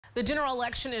The general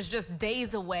election is just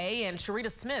days away, and Sharetta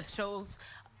Smith shows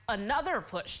another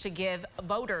push to give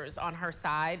voters on her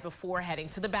side before heading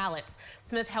to the ballots.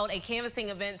 Smith held a canvassing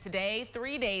event today,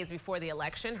 3 days before the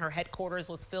election. Her headquarters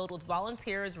was filled with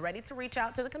volunteers ready to reach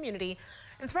out to the community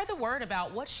and spread the word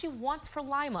about what she wants for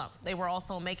Lima. They were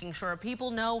also making sure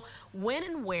people know when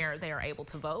and where they are able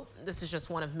to vote. This is just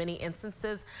one of many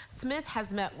instances. Smith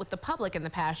has met with the public in the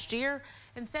past year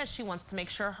and says she wants to make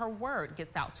sure her word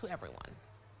gets out to everyone.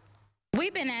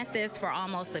 We've been at this for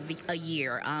almost a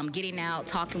year, getting out,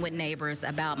 talking with neighbors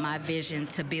about my vision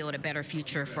to build a better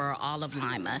future for all of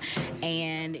Lima.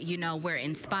 And, you know, we're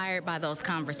inspired by those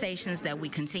conversations that we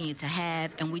continue to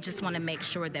have, and we just want to make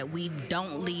sure that we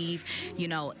don't leave, you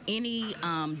know, any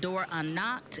door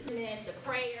unknocked.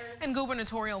 And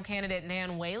gubernatorial candidate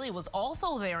Nan Whaley was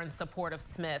also there in support of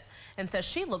Smith and says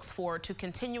she looks forward to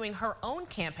continuing her own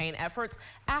campaign efforts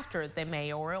after the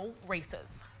mayoral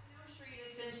races.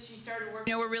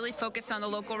 You know, we're really focused on the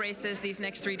local races these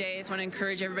next 3 days. Want to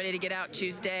encourage everybody to get out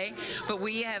Tuesday. But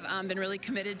we have been really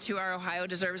committed to our Ohio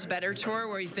Deserves Better tour,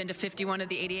 where we've been to 51 of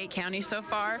the 88 counties so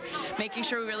far, making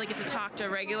sure we really get to talk to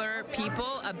regular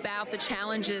people about the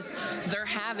challenges they're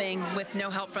having with no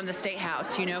help from the State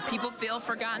House. You know, people feel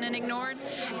forgotten and ignored,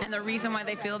 and the reason why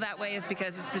they feel that way is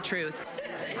because it's the truth.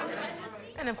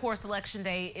 And of course, Election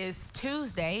Day is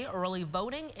Tuesday. Early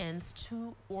voting ends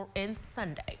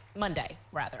Monday,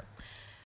 rather.